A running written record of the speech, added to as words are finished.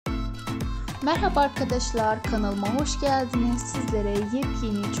Merhaba arkadaşlar, kanalıma hoş geldiniz. Sizlere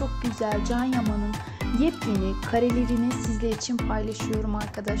yepyeni, çok güzel Can Yaman'ın yepyeni karelerini sizler için paylaşıyorum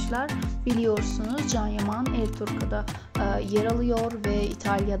arkadaşlar. Biliyorsunuz Can Yaman Turco'da yer alıyor ve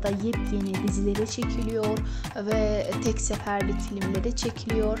İtalya'da yepyeni dizilere çekiliyor ve tek seferlik filmlere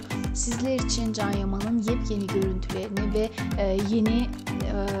çekiliyor. Sizler için Can Yaman'ın yepyeni görüntülerini ve yeni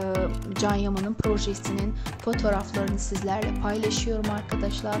Can Yaman'ın projesinin fotoğraflarını sizlerle paylaşıyorum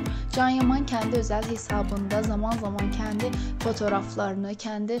arkadaşlar. Can Yaman kendi özel hesabında zaman zaman kendi fotoğraflarını,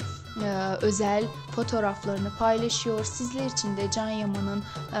 kendi özel fotoğraflarını paylaşıyor. Sizler için de Can Yaman'ın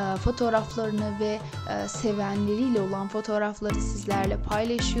fotoğraflarını ve sevenleriyle olan fotoğrafları sizlerle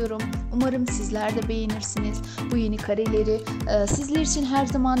paylaşıyorum. Umarım sizler de beğenirsiniz bu yeni kareleri. Sizler için her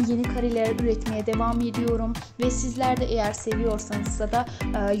zaman yeni kareler üretmeye devam ediyorum ve sizler de eğer seviyorsanız da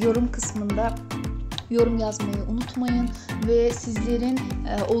yorum kısmında yorum yazmayı unutmayın ve sizlerin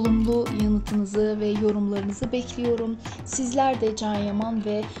olumlu yanıtınızı ve yorumlarınızı bekliyorum. Sizler de Can Yaman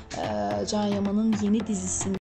ve Can Yaman'ın yeni dizisini